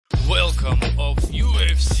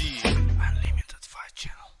UFC Unlimited Fight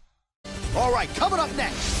Channel. All right, coming up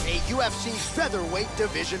next, a UFC featherweight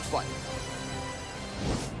division fight.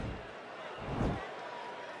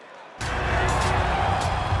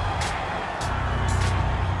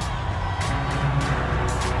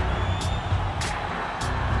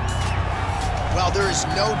 Well, there is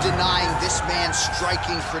no denying this man's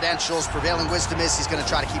striking credentials. Prevailing wisdom is he's going to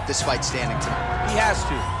try to keep this fight standing tonight. He has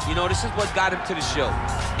to. You know, this is what got him to the show.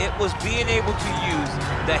 It was being able to use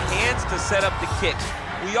the hands to set up the kicks.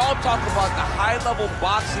 We all talk about the high-level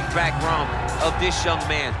boxing background of this young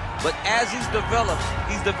man. But as he's developed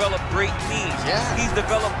great knees. Yeah. He's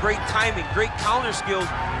developed great timing, great counter skills,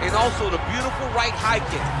 and also the beautiful right high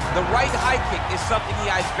kick. The right high kick is something he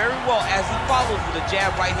hides very well as he follows with a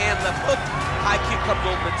jab, right hand, left hook. High kick comes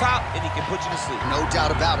over the top, and he can put you to sleep. No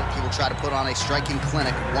doubt about it. He will try to put on a striking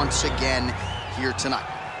clinic once again here tonight.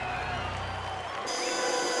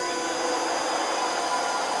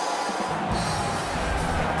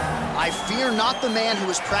 I fear not the man who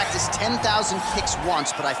has practiced 10,000 kicks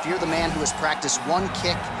once, but I fear the man who has practiced one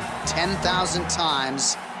kick 10,000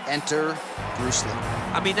 times. Enter Bruce Lee.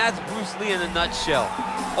 I mean, that's Bruce Lee in a nutshell.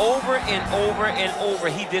 Over and over and over,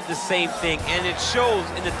 he did the same thing, and it shows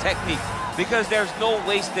in the technique because there's no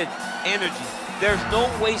wasted energy. There's no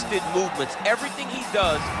wasted movements. Everything he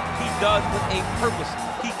does with a purpose.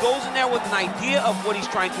 He goes in there with an idea of what he's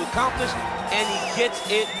trying to accomplish, and he gets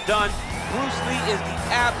it done. Bruce Lee is the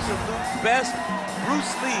absolute best.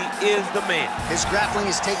 Bruce Lee is the man. His grappling,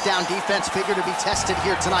 his takedown defense figure to be tested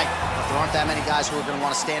here tonight. But there aren't that many guys who are going to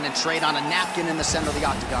want to stand and trade on a napkin in the center of the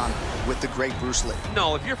octagon with the great Bruce Lee.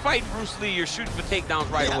 No, if you're fighting Bruce Lee, you're shooting for takedowns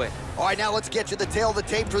right away. All right, now let's get to the tail of the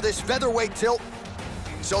tape for this featherweight tilt.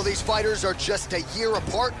 So these fighters are just a year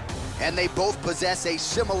apart, and they both possess a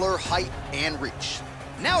similar height and reach.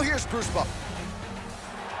 Now here's Bruce Buffer.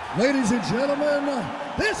 Ladies and gentlemen,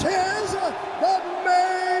 this is the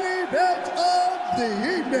main event of the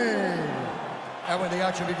evening. And when the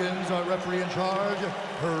action begins, our referee in charge,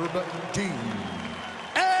 Herb Dean.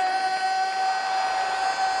 And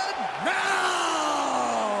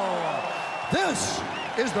now, this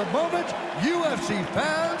is the moment UFC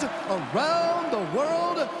fans around the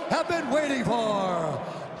world have been waiting for.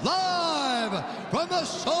 Live from the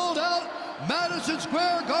sold-out Madison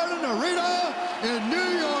Square Garden Arena in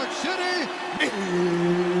New York City.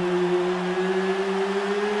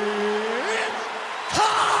 It's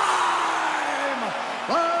time!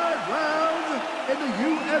 5 rounds in the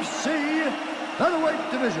UFC featherweight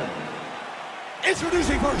division.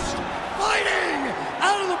 Introducing first, fighting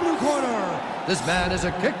out of the blue corner. This man is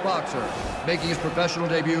a kickboxer, making his professional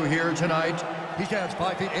debut here tonight. He stands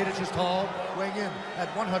 5 feet 8 inches tall, weighing in at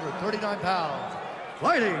 139 pounds.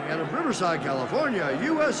 Fighting out of Riverside, California,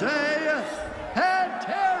 USA,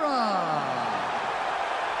 Pantera.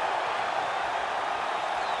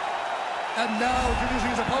 And now introducing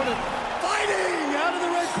his opponent, fighting out of the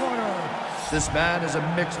red corner. This man is a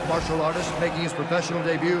mixed martial artist making his professional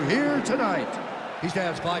debut here tonight. He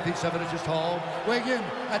stands 5 feet 7 inches tall, weighing in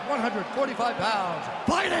at 145 pounds.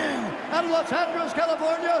 Fighting out of Los Angeles,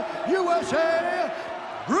 California, USA,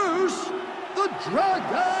 Bruce the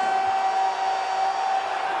Dragon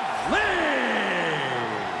Lee!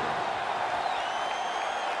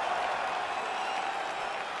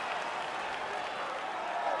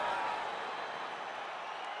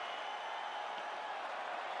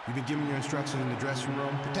 You've been given your instructions in the dressing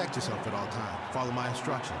room. Protect yourself at all times. Follow my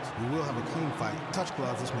instructions. We will have a clean fight. Touch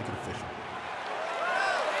gloves, let's make it official.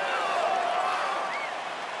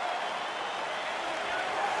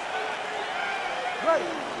 Ready.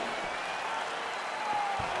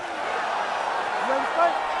 Ready to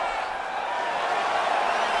fight?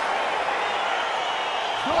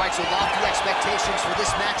 All right, so lofty expectations for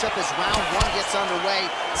this matchup as round 1 gets underway.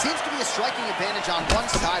 Seems to be a striking advantage on one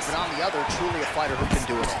side, but on the other, truly a fighter who can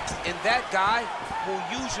do it all. And that guy will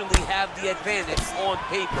usually have the advantage on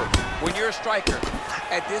paper. When you're a striker,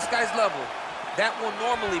 at this guy's level, that will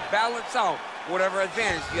normally balance out whatever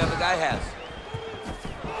advantage the other guy has.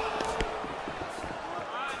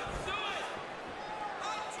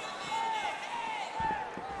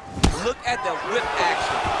 Look at the whip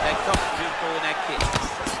action that comes from him throwing that kick.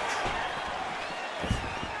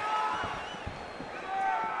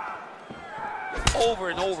 Over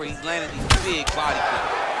and over, he's landing these big body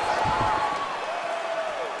kicks.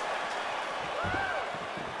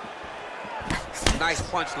 Nice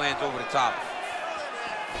punch lands over the top.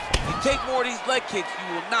 You take more of these leg kicks,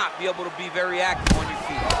 you will not be able to be very active on your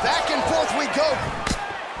feet. Back and forth we go.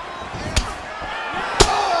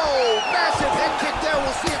 Oh, massive head kick there.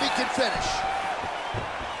 We'll see if he can finish.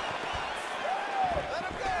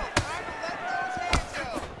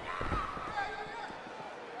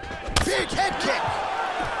 Big head kick.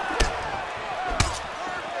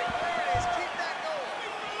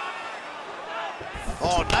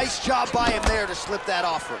 Oh, nice job by him there to slip that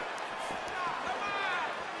offer.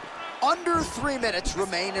 Under 3 minutes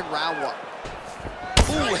remain in round one.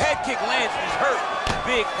 Ooh, head kick lands, he's hurt.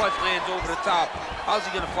 Big punch lands over the top. How's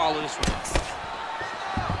he gonna follow this one?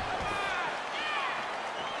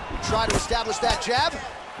 Try to establish that jab.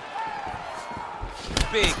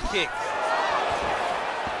 Big kick.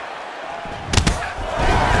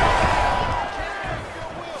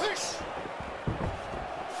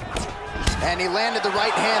 And he landed the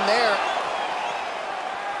right hand there.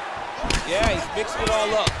 Yeah, he's mixed it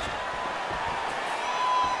all up.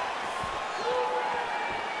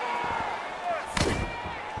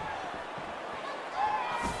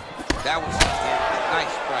 That was a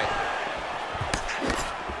nice strike.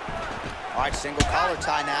 All right, single collar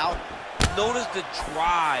tie now. Notice the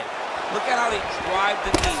drive. Look at how they drive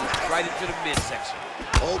the knee right into the midsection.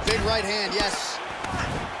 Oh, big right hand, yes.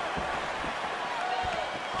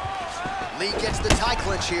 Lee gets the tie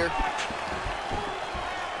clinch here.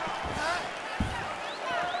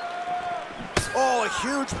 Oh, a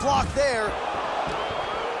huge block there.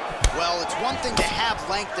 Well, it's one thing to have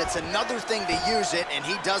length, it's another thing to use it, and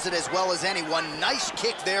he does it as well as anyone. Nice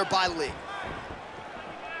kick there by Lee.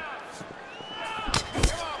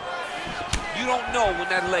 You don't know when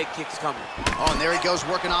that leg kick's coming. Oh, and there he goes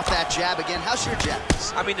working off that jab again. How's your jab?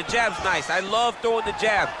 I mean, the jab's nice. I love throwing the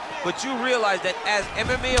jab, but you realize that as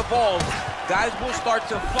MMA evolves, guys will start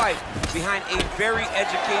to fight behind a very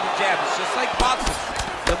educated jab. It's just like boxing.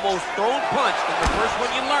 The most thrown punch, and the first one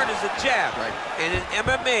you learn is a jab. Right. And in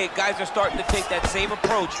MMA, guys are starting to take that same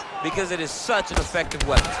approach because it is such an effective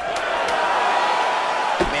weapon.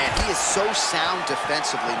 Man, he is so sound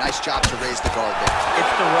defensively. Nice job to raise the guard there.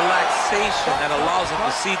 It's the relaxation that allows him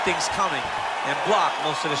to see things coming and block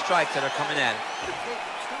most of the strikes that are coming at him.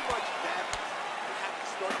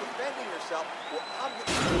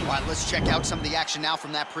 All right, let's check out some of the action now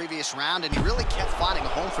from that previous round, and he really kept finding a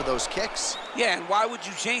home for those kicks. Yeah, and why would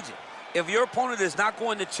you change it? If your opponent is not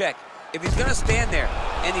going to check, if he's gonna stand there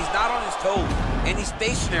and he's not on his toes and he's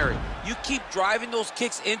stationary, you keep driving those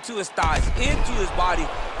kicks into his thighs, into his body,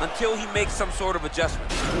 until he makes some sort of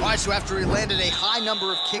adjustment. All right, so after he landed a high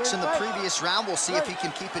number of kicks in the previous round, we'll see if he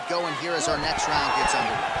can keep it going here as our next round gets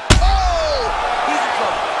under. Oh! He's in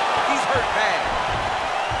trouble. He's hurt bad.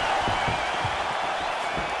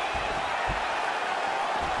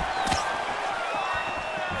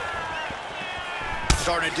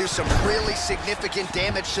 Starting to do some really significant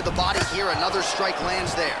damage to the body here. Another strike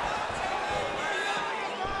lands there.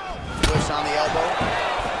 Twist on the elbow.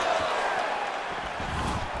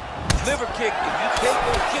 Liver kick, if you take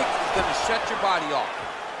those kicks, it's gonna shut your body off.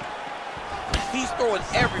 He's throwing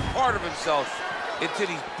every part of himself into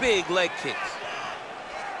these big leg kicks.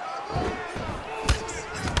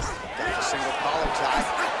 Got the single collar tie.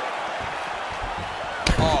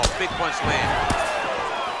 Oh, big punch land.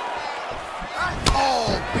 Oh,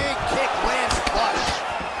 big kick lands flush.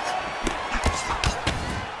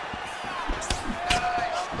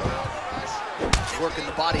 Working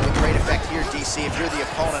the body with great effect here, DC. If you're the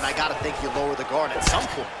opponent, I gotta think you lower the guard at some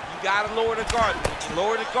point. You gotta lower the guard. When you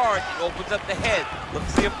lower the guard, it opens up the head.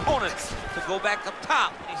 Looks the opponent to go back up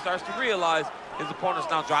top. He starts to realize his opponent's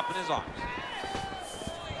now dropping his arms.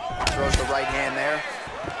 Throws the right hand there.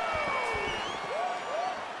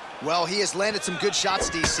 Well, he has landed some good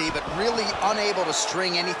shots, DC, but really unable to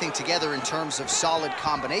string anything together in terms of solid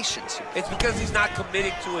combinations. It's because he's not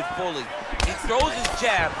committing to it fully. He throws his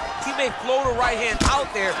jab. He may float a right hand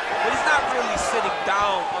out there, but he's not really sitting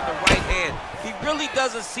down on the right hand. He really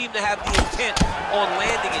doesn't seem to have the intent on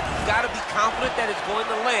landing it. He's got to be confident that it's going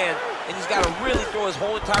to land, and he's got to really throw his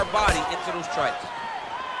whole entire body into those strikes.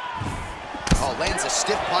 Oh, lands a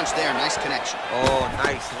stiff punch there. Nice connection. Oh,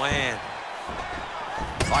 nice land.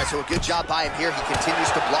 All right, so a good job by him here. He continues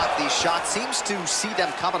to block these shots. Seems to see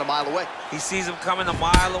them coming a mile away. He sees them coming a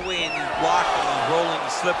mile away, and he's blocking, he's rolling,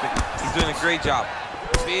 he's slipping. He's doing a great job.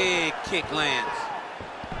 Big kick lands.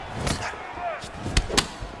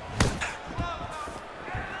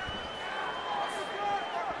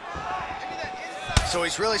 So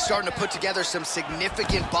he's really starting to put together some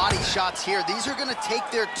significant body shots here. These are going to take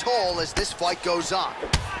their toll as this fight goes on.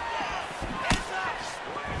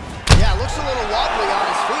 Yeah, looks a little wobbly on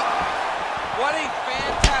his feet. What a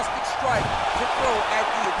fantastic strike to throw at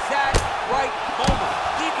the exact right moment.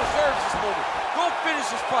 He deserves this moment. Go finish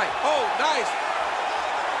this fight. Oh, nice.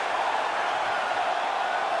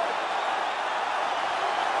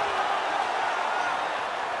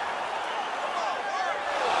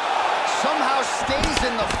 Somehow stays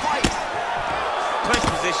in the fight. clinch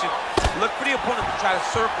position. Look for the opponent to try to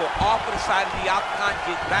circle off of the side of the octagon,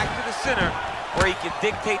 get back to the center where he can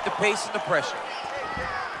dictate the pace and the pressure.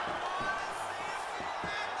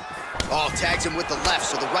 Oh, tags him with the left,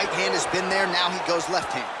 so the right hand has been there, now he goes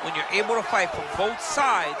left hand. When you're able to fight from both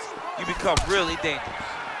sides, you become really dangerous.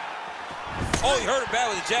 Oh, he hurt him bad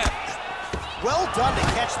with a jab. Well done to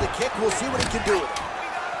catch the kick. We'll see what he can do with it.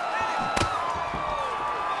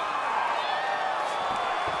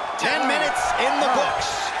 10 minutes in the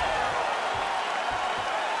books.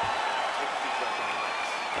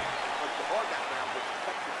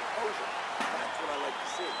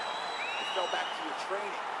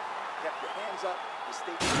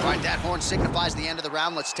 All right, that horn signifies the end of the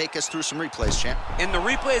round. Let's take us through some replays, champ. And the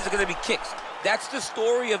replays are going to be kicks. That's the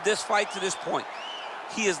story of this fight to this point.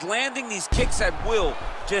 He is landing these kicks at will,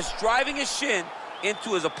 just driving his shin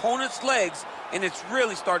into his opponent's legs, and it's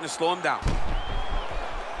really starting to slow him down.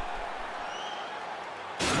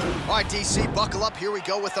 All right, DC, buckle up. Here we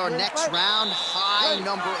go with our next round. High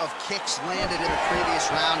number of kicks landed in the previous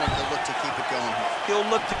round, and he'll look to keep it going here. He'll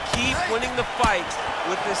look to keep winning the fight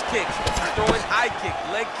with his kicks. He's throwing high kick,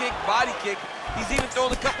 leg kick, body kick. He's even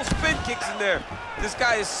throwing a couple spin kicks in there. This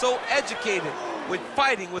guy is so educated with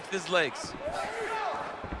fighting with his legs.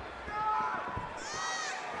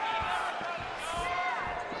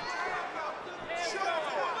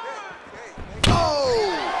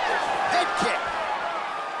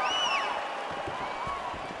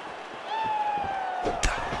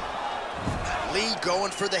 Lee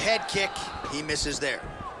going for the head kick. He misses there.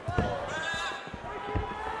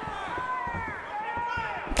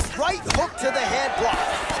 Right hook to the head block.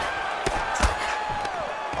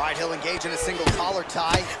 All right, he'll engage in a single collar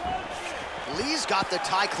tie. Lee's got the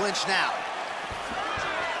tie clinch now.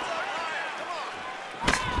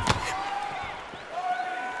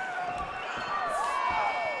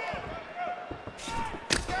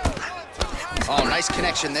 Oh, nice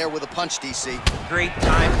connection there with a punch, DC. Great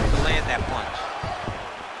time to land that punch.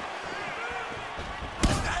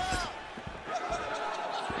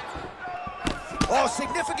 Oh,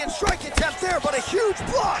 significant strike attempt there, but a huge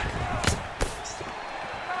block.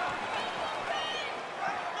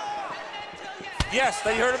 Yes,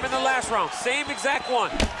 they hurt him in the last round. Same exact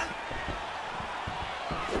one.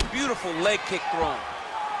 Beautiful leg kick thrown.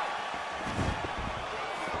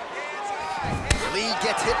 Lee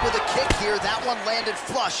gets hit with a kick here. That one landed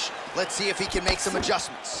flush. Let's see if he can make some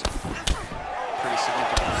adjustments. Pretty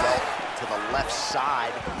significant result to the left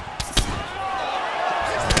side.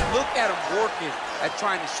 Look at him working at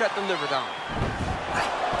trying to shut the liver down.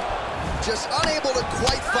 Just unable to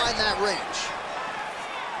quite find that range.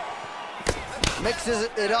 Mixes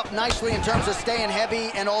it up nicely in terms of staying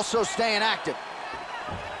heavy and also staying active.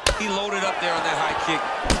 He loaded up there on that high kick.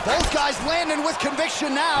 Both guys landing with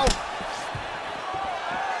conviction now.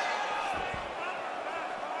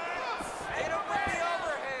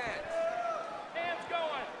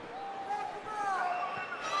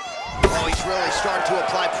 Oh, he's really starting to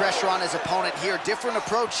apply pressure on his opponent here. Different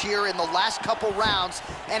approach here in the last couple rounds,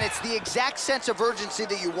 and it's the exact sense of urgency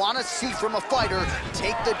that you want to see from a fighter.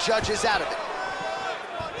 Take the judges out of it.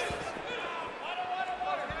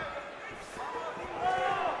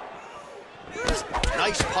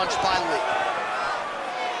 Nice punch by Lee.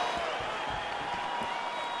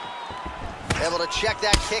 Able to check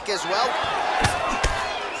that kick as well.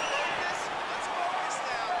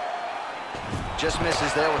 Just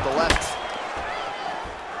misses there with the left.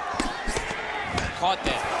 Caught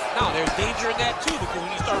that. Now, there's danger in that, too, because when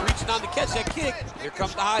you start reaching down to catch that kick, here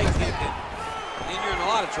comes the high kick, and you're in a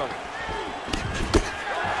lot of trouble.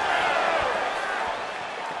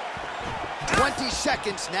 20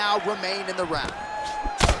 seconds now remain in the round.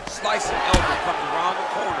 Slicing elbow comes around the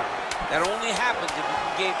corner. That only happens if you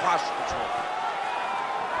can gain posture control.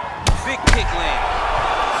 Big kick land.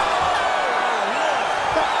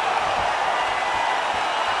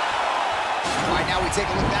 All right, now we take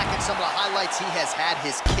a look back at some of the highlights. He has had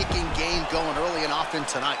his kicking game going early and often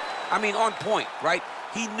tonight. I mean, on point, right?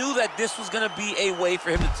 He knew that this was going to be a way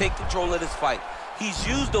for him to take control of this fight. He's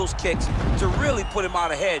used those kicks to really put him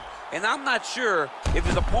out ahead, and I'm not sure if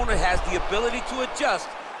his opponent has the ability to adjust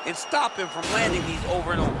and stop him from landing these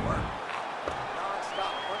over and over. Non-stop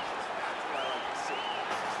punches, that's what I like to see.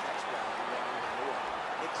 Next round, more.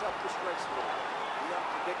 Mix up the strikes a little. Be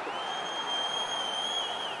unpredictable.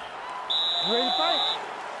 Ready to fight?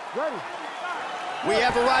 Ready. We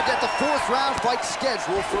have arrived at the fourth round, fight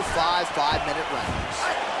scheduled for 5 5-minute rounds.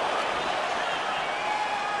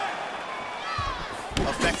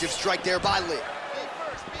 Effective strike there by Lee.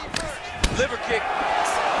 Liver kick.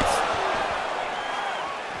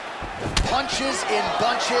 Punches in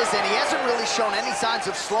bunches, and he hasn't really shown any signs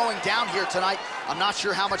of slowing down here tonight. I'm not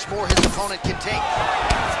sure how much more his opponent can take.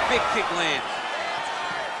 Big kick lands.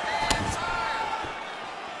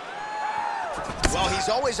 Well, he's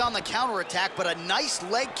always on the counterattack, but a nice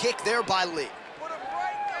leg kick there by Lee. Put him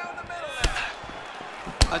right down the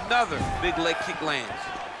middle. Another big leg kick lands.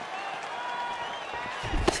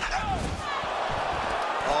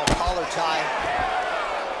 Oh, collar tie.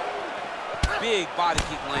 Big body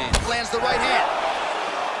kick lands. Lands the right hand.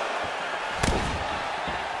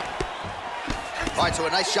 All right, so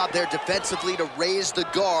a nice job there defensively to raise the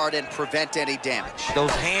guard and prevent any damage.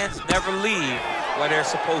 Those hands never leave where they're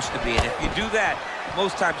supposed to be. And if you do that,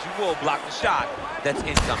 most times you will block the shot that's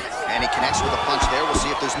incoming. And he connects with a punch there. We'll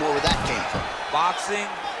see if there's more where that came from. Boxing,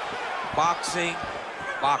 boxing,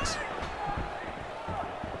 boxing.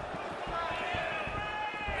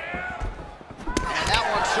 And that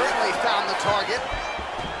one certainly found the target.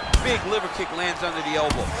 Big liver kick lands under the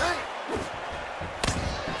elbow.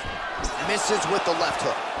 Misses with the left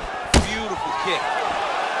hook. Beautiful kick.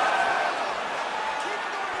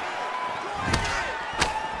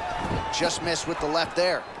 Just missed with the left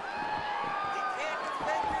there.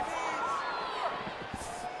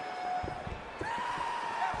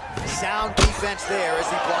 Sound defense there as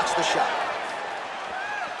he blocks the shot.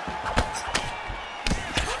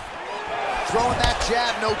 Throwing that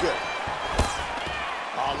jab, no good.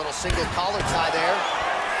 Oh, a little single collar tie there.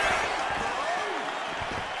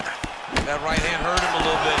 That right hand hurt him a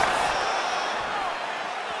little bit.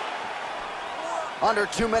 Under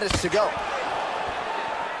 2 minutes to go.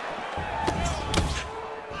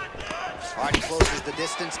 All right, he closes the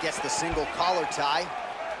distance, gets the single collar tie.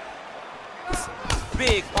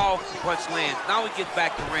 Big, powerful punch lands. Now he gets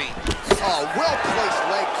back to range. Oh, well-placed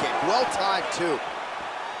leg kick. Well-timed, too.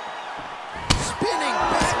 Spinning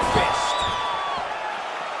back fist.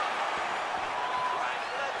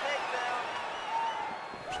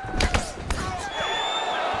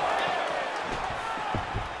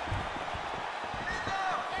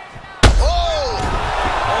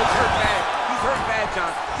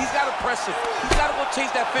 He's got to press him. He's got to go chase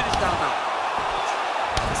that finish down now.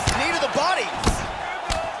 Knee to the body.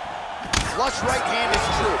 Flush right hand is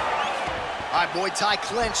true. All right, Muay Thai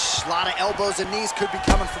clinch. A lot of elbows and knees could be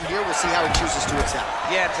coming from here. We'll see how he chooses to attack.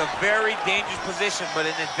 Yeah, it's a very dangerous position, but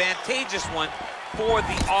an advantageous one for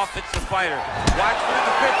the offensive fighter. Watch for the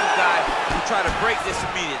defensive guy who try to break this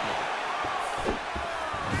immediately.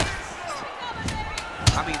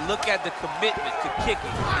 I mean, look at the commitment to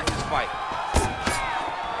kicking in this fight.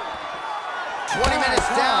 20 minutes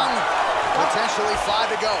down, potentially 5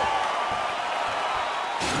 to go.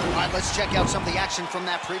 All right, let's check out some of the action from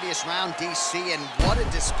that previous round, DC, and what a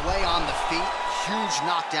display on the feet. Huge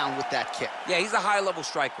knockdown with that kick. Yeah, he's a high-level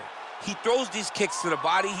striker. He throws these kicks to the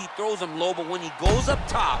body, he throws them low, but when he goes up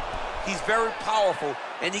top, he's very powerful,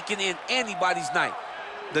 and he can end anybody's night.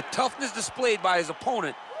 The toughness displayed by his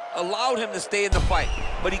opponent allowed him to stay in the fight,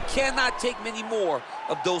 but he cannot take many more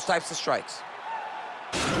of those types of strikes.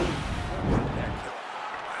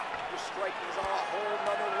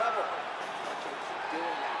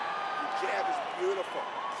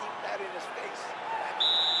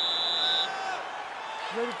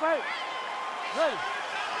 Ready to fight? Ready.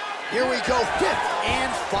 Here we go, 5th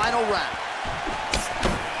and final round.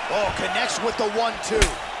 Oh, connects with the 1-2.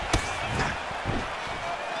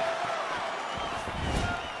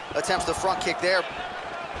 Attempts the front kick there.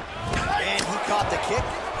 And he caught the kick.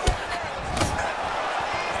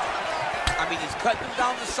 I mean, he's cutting them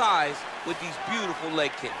down the size with these beautiful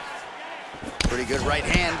leg kicks. Pretty good right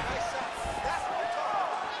hand.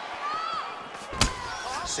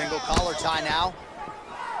 Single collar tie now.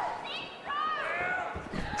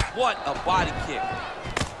 What a body kick.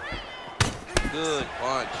 Good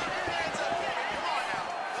punch.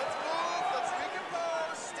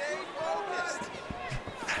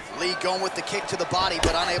 Lee going with the kick to the body,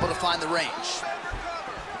 but unable to find the range.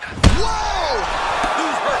 Whoa!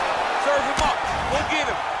 Dude's hurt. Serve him up. Go get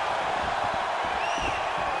him.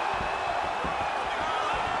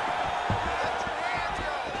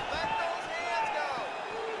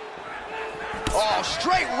 Oh,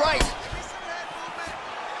 straight right.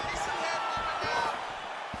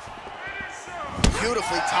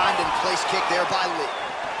 Beautifully timed and placed kick there by Lee.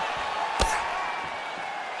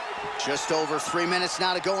 Just over 3 minutes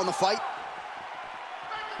now to go in the fight.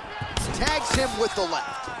 Tags him with the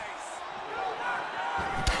left.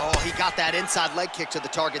 Oh, he got that inside leg kick to the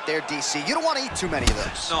target there, DC. You don't want to eat too many of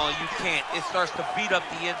those. No, you can't. It starts to beat up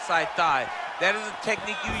the inside thigh. That is a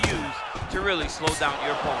technique you use to really slow down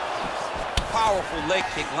your opponent. Powerful leg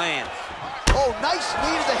kick lands. Oh, nice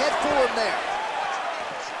knee to the head for him there.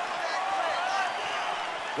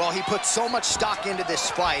 Well, he put so much stock into this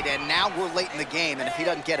fight, and now we're late in the game, and if he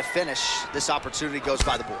doesn't get a finish, this opportunity goes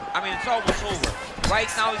by the board. I mean, it's almost over. Right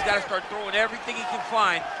now, he's got to start throwing everything he can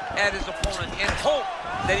find at his opponent and hope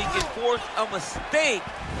that he can force a mistake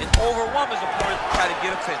and overwhelm his opponent to try to get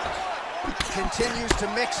a finish. Continues to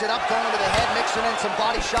mix it up, going to the head, mixing in some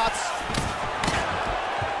body shots.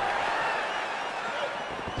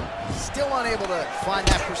 Still unable to find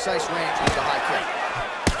that precise range with the high kick.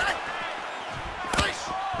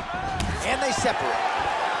 And they separate.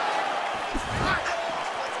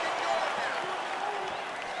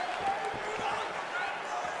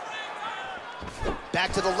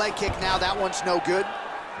 Back to the leg kick now. That one's no good.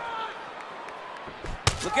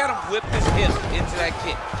 Look at him whip his hip into that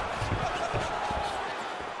kick.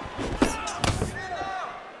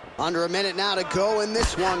 Under a minute now to go in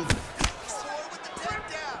this one.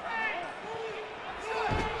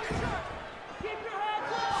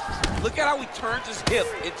 Look at how he turns his hip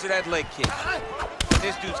into that leg kick.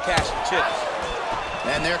 This dude's cashing chips.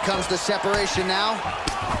 And there comes the separation now.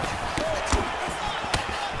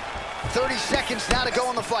 30 seconds now to go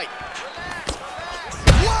in the fight.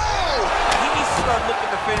 Whoa! He needs to start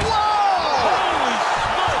looking to finish. Whoa! Holy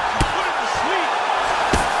smoke, he put him to sleep.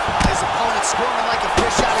 His opponent squirming like a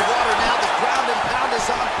fish out of water now. The ground and pound is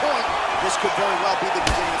on point. This could very well be the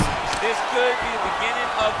beginning of the end. This could be the beginning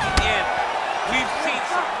of the end. We've seen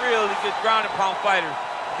some really good ground and pound fighters.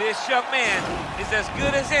 This young man is as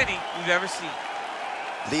good as any we've ever seen.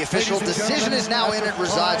 The official decision is now in. It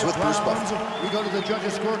resides with Bruce Buffer. We go to the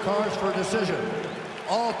judges' scorecards for a decision.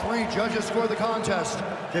 All three judges score the contest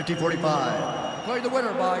 50-45. Declared the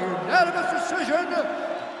winner by unanimous decision,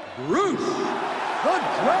 Bruce the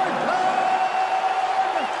Dragon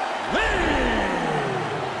Lee.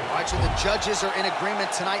 All right, so the judges are in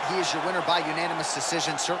agreement tonight. He is your winner by unanimous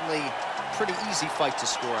decision. Certainly pretty easy fight to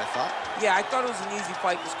score, I thought. Yeah, I thought it was an easy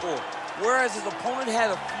fight to score. Whereas his opponent had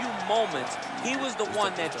a few moments, he was the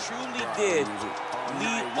one that truly did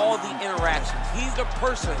lead all the interactions. He's the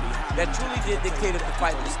person that truly did dictate if the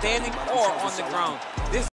fight was standing or on the ground. This